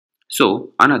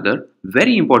So another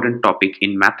very important topic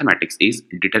in mathematics is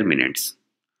determinants.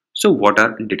 So what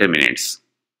are determinants?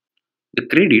 The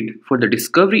credit for the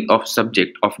discovery of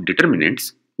subject of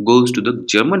determinants goes to the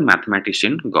German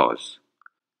mathematician Gauss.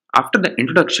 After the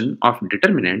introduction of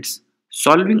determinants,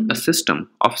 solving a system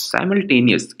of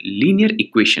simultaneous linear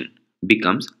equation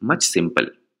becomes much simple.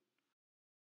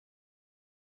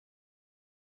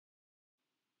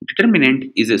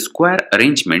 Determinant is a square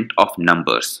arrangement of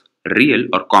numbers, real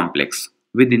or complex,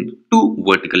 within two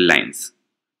vertical lines.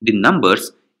 The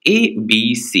numbers a,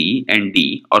 b, c and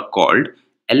d are called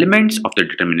elements of the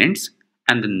determinants,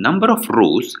 and the number of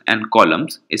rows and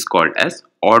columns is called as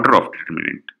order of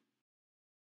determinant.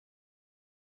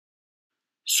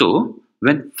 So,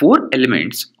 when four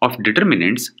elements of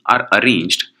determinants are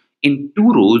arranged in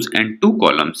two rows and two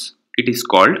columns, it is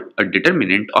called a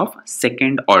determinant of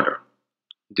second order.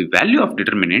 The value of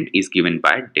determinant is given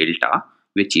by delta,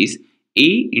 which is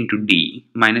a into d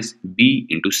minus b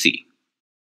into c.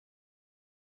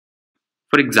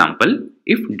 For example,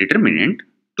 if determinant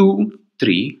 2,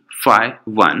 3, 5,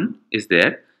 1 is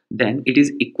there, then it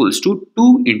is equals to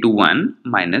 2 into 1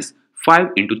 minus 5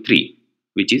 into 3,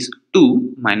 which is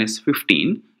 2 minus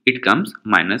 15, it comes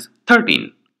minus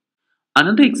 13.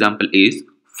 Another example is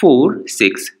 4,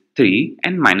 6, 3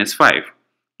 and minus 5,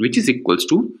 which is equals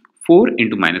to 4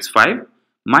 into minus 5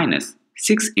 minus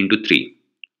 6 into 3,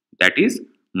 that is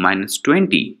minus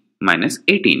 20 minus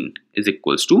 18 is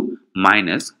equals to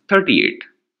minus 38.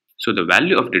 So the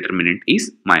value of determinant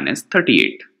is minus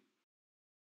 38.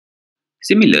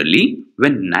 Similarly,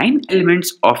 when 9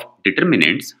 elements of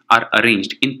determinants are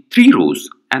arranged in 3 rows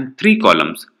and 3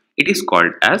 columns, it is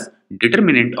called as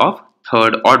determinant of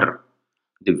third order.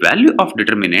 The value of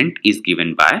determinant is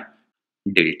given by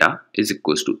delta is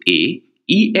equals to a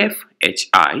EF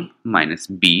HI minus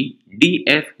B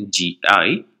DF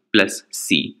GI plus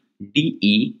C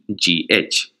DE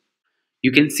GH.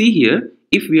 You can see here,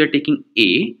 if we are taking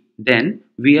A, then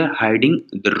we are hiding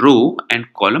the row and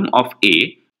column of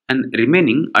A, and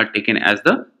remaining are taken as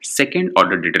the second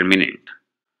order determinant.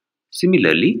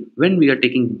 Similarly, when we are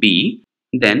taking B,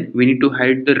 then we need to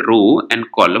hide the row and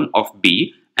column of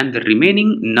B, and the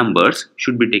remaining numbers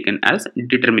should be taken as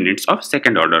determinants of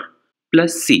second order,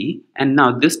 plus C, and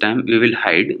now this time we will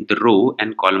hide the row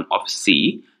and column of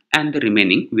C, and the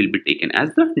remaining will be taken as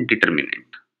the determinant.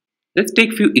 Let's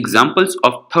take few examples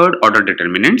of third order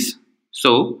determinants.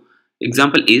 So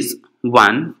example is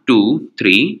 1, 2,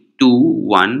 3, 2,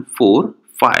 1, 4,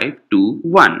 5, 2,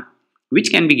 1,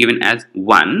 which can be given as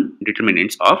 1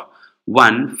 determinants of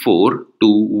 1, 4,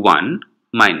 2, 1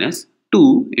 minus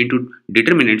 2 into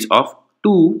determinants of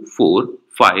 2, 4,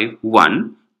 5,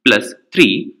 1 plus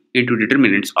 3 into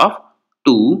determinants of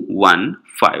 2, 1,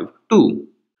 5, 2.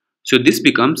 So this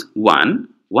becomes 1,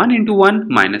 1 into 1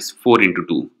 minus 4 into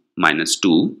 2 minus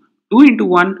 2, 2 into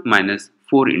 1 minus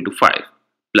 4 into 5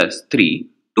 plus 3,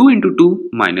 2 into 2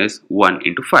 minus 1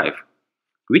 into 5,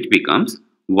 which becomes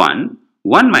 1,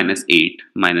 1 minus 8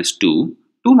 minus 2,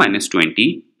 2 minus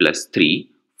 20 plus 3,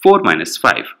 4 minus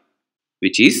 5,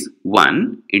 which is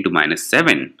 1 into minus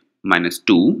 7 minus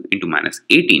 2 into minus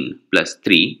 18 plus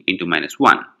 3 into minus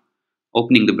 1.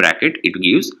 Opening the bracket, it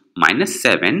gives minus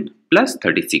 7 plus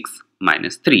 36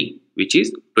 minus 3, which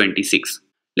is 26.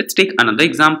 Let's take another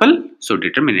example. So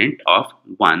determinant of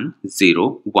 1,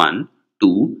 0, 1,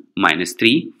 2, minus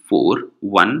 3, 4,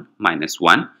 1, minus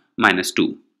 1, minus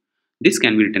 2. This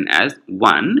can be written as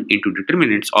 1 into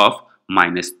determinants of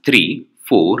minus 3,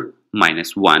 4,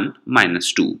 minus 1,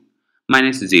 minus 2,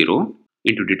 minus 0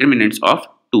 into determinants of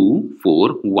 2, 4,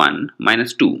 1,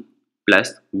 minus 2,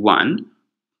 plus 1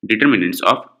 determinants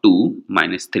of 2,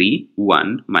 minus 3,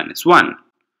 1, minus 1.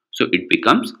 So it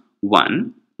becomes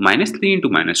 1 minus 3 into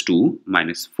minus 2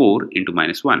 minus 4 into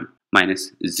minus 1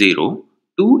 minus 0,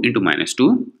 2 into minus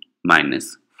 2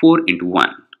 minus 4 into 1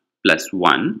 plus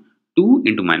 1, 2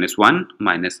 into minus 1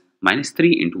 minus minus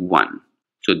 3 into 1.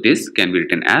 So this can be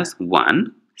written as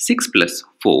 1, 6 plus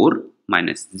 4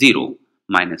 minus 0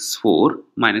 minus 4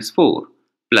 minus 4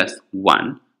 plus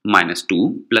 1 minus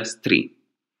 2 plus 3,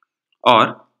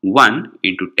 or 1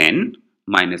 into 10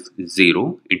 minus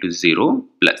 0 into 0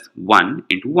 plus 1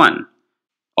 into 1,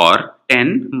 or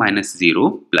 10 minus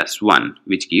 0 plus 1,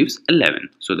 which gives 11.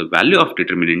 So the value of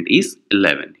determinant is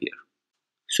 11 here.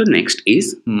 So next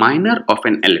is minor of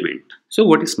an element. So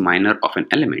what is minor of an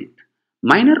element?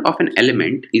 Minor of an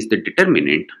element is the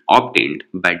determinant obtained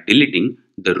by deleting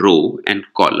the row and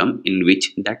column in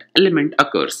which that element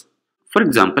occurs. For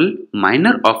example,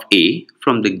 minor of A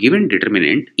from the given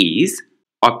determinant is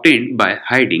obtained by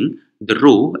hiding the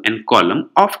row and column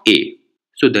of A.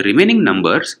 So the remaining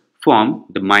numbers form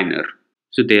the minor.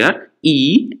 So they are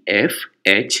E, F,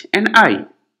 H and I.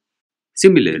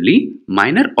 Similarly,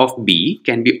 minor of B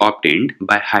can be obtained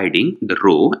by hiding the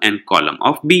row and column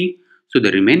of B. So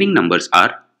the remaining numbers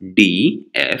are D,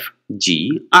 F,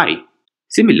 G, I.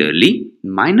 Similarly,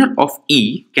 minor of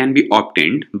E can be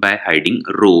obtained by hiding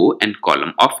row and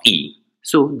column of E.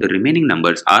 So the remaining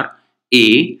numbers are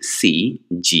A, C,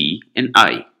 G and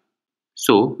I.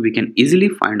 So we can easily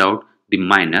find out the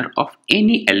minor of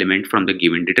any element from the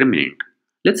given determinant.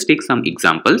 Let's take some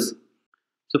examples.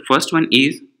 So first one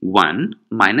is 1,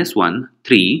 -1,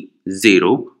 3,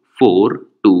 0, 4,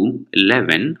 2,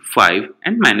 11, 5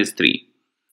 and -3.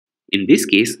 In this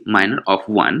case, minor of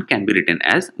 1 can be written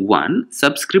as 1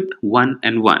 subscript 1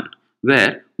 and 1,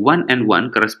 where 1 and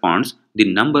 1 corresponds the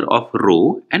number of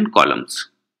row and columns.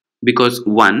 Because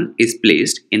 1 is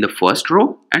placed in the first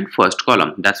row and first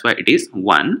column, that's why it is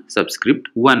 1 subscript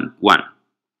 1 1,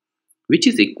 which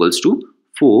is equals to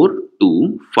 4,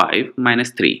 2, 5,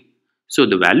 -3. So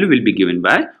the value will be given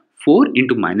by 4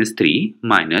 into -3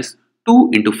 minus 2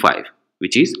 into 5,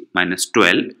 which is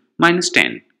 -12 minus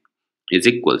 10 is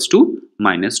equals to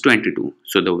 -22.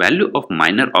 So the value of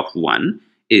minor of 1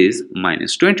 is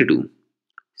 -22.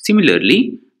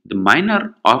 Similarly, the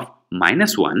minor of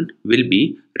 -1 will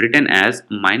be written as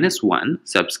 -1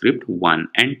 subscript 1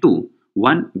 and 2.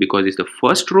 1 because it's the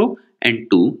first row and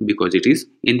 2 because it is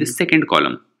in the second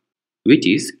column, which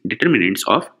is determinants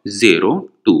of 0,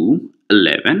 2,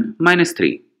 11,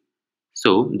 -3.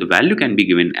 So the value can be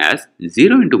given as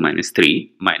 0 into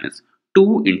 -3 minus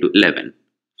 2 into 11.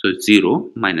 So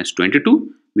 0 minus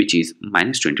 22, which is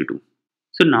 -22.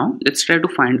 So now let's try to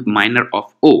find minor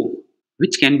of O,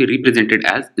 which can be represented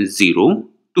as 0,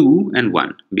 2 and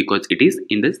 1 because it is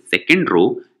in the second row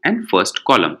and first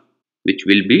column, which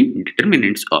will be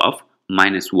determinants of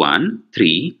 -1,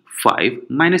 3, 5,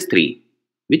 -3,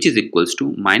 which is equals to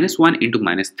 -1 into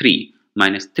 -3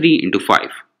 minus 3 into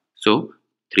 5. So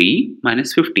 3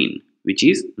 minus 15, which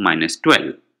is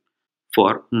 -12.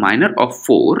 For minor of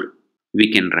 4, we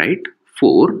can write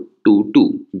 4, 2,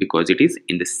 2 because it is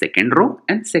in the second row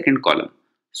and second column.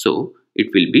 So it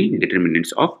will be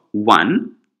determinants of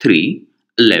 1, 3,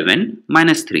 11,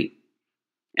 -3.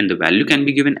 And the value can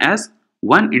be given as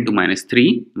 1 into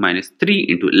 -3 minus 3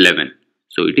 into 11.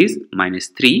 So it is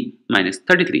 -3 minus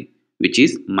 33, which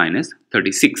is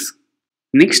 -36.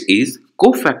 Next is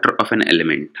cofactor of an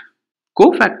element.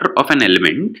 Cofactor of an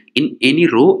element in any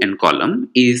row and column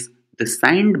is the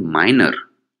signed minor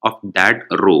of that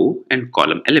row and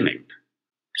column element.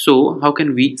 So how can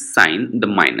we sign the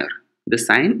minor? The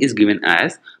sign is given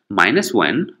as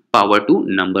 -1 power to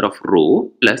number of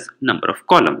row plus number of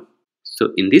column. So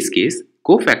in this case,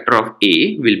 cofactor of A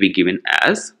will be given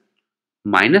as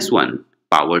 -1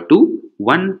 power to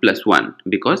 1 plus 1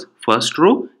 because first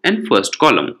row and first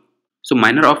column. So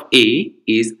minor of A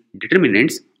is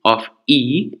determinants of E,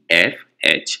 F,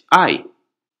 H, I.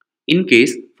 In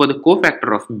case for the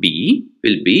cofactor of B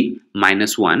will be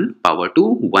 -1 power to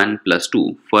 1 plus 2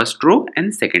 first row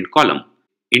and second column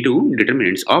into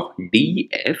determinants of D,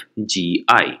 F, G,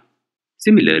 I.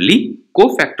 Similarly,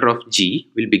 cofactor of G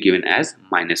will be given as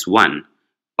 -1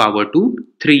 power to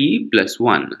 3 plus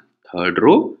 1 third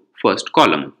row first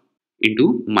column into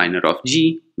minor of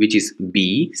G, which is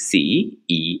B, C,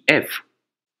 E, F.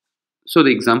 So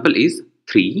the example is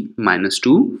 3,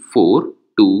 -2, 4,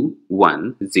 2,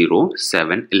 1, 0,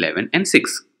 7, 11 and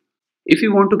 6. If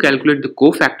you want to calculate the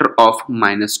cofactor of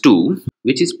 -2,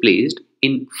 which is placed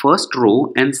in first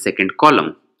row and second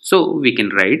column, so we can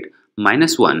write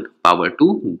 -1 power to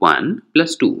 1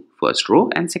 plus 2 first row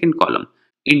and second column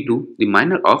into the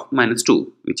minor of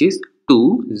 -2, which is 2,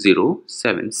 0,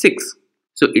 7, 6.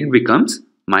 So it becomes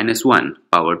 -1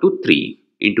 power to 3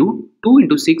 into 2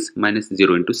 into 6 minus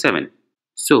 0 into 7.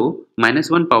 So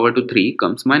 -1 power to 3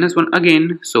 comes -1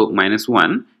 again. So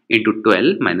 -1 into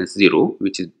 12 minus 0,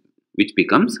 which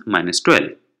becomes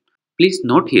 -12. Please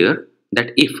note here that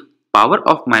if power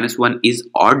of -1 is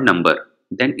odd number,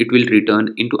 then it will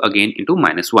return into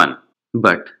 -1.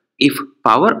 But if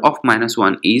power of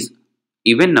 -1 is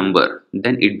even number,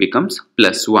 then it becomes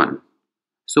 +1.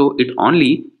 So it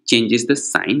only changes the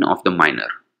sign of the minor.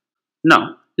 Now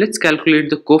let's calculate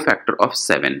the cofactor of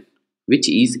 7, which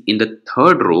is in the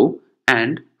third row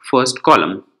and first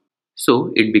column.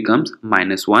 So it becomes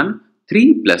 -1, 3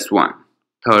 plus 1,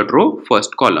 third row,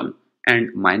 first column,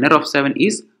 and minor of 7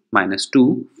 is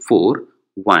 -2, 4,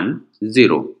 1,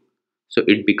 0. So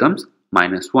it becomes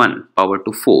 -1 power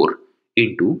to 4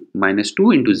 into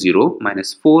 -2 into 0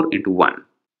 minus 4 into 1.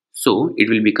 So it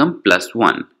will become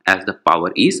 +1 as the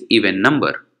power is even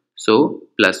number. So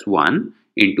 +1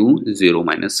 into 0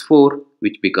 minus 4,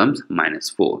 which becomes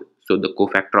 -4. So the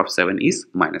cofactor of 7 is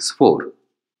 -4.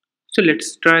 So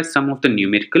let's try some of the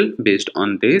numerical based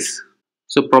on this.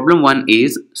 So problem 1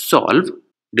 is solve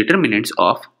determinants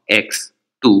of x,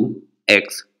 2,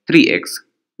 x, 3x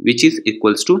which is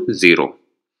equals to 0.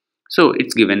 So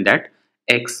it's given that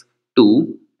x,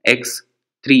 2, x,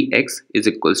 3x is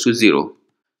equals to 0.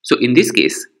 So in this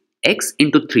case, x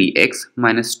into 3x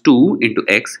minus 2 into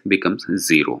x becomes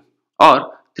 0, or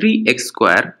 3x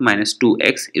square minus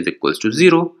 2x is equals to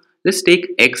 0. Let's take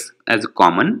x as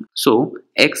common. So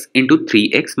x into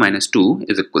 3x minus 2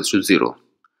 is equals to 0.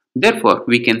 Therefore,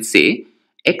 we can say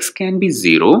x can be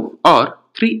 0 or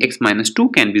 3x minus 2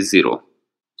 can be 0.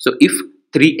 So if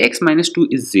 3x minus 2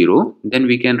 is 0, then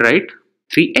we can write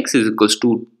 3x is equals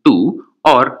to 2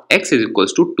 or x is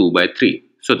equals to 2 by 3.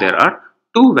 So there are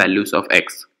two values of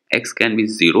x. X can be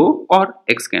 0 or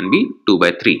x can be 2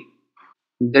 by 3.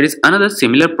 There is another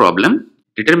similar problem.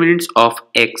 Determinants of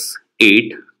x,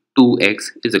 8,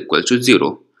 2x is equal to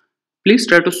 0. Please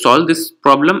try to solve this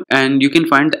problem and you can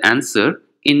find the answer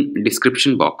in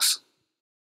description box.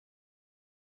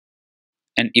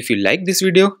 And if you like this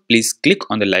video, please click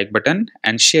on the like button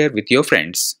and share with your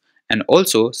friends. And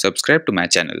also subscribe to my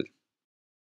channel.